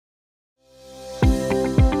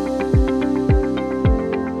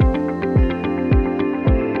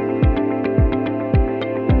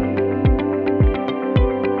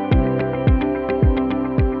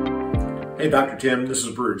Dr. Tim, this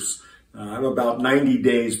is Bruce. I'm about 90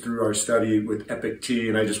 days through our study with Epic Tea,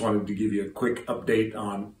 and I just wanted to give you a quick update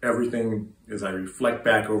on everything as I reflect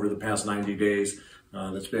back over the past 90 days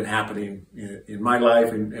that's been happening in my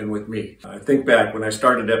life and with me. I think back when I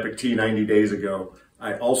started Epic Tea 90 days ago,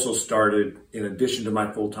 I also started, in addition to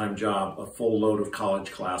my full-time job, a full load of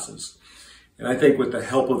college classes. And I think with the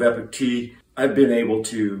help of Epic Tea, I've been able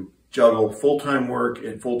to juggle full-time work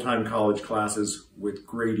and full-time college classes with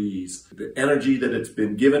great ease. The energy that it's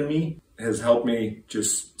been given me has helped me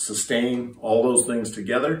just sustain all those things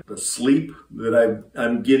together. The sleep that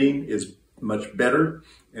I'm getting is much better,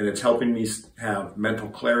 and it's helping me have mental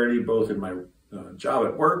clarity both in my job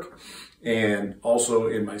at work and also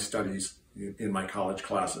in my studies in my college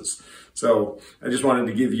classes. So I just wanted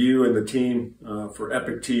to give you and the team for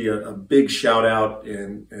Epic Tea a big shout out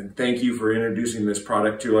and thank you for introducing this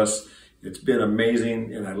product to us. It's been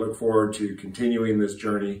amazing, and I look forward to continuing this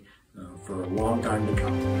journey for a long time to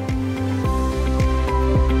come.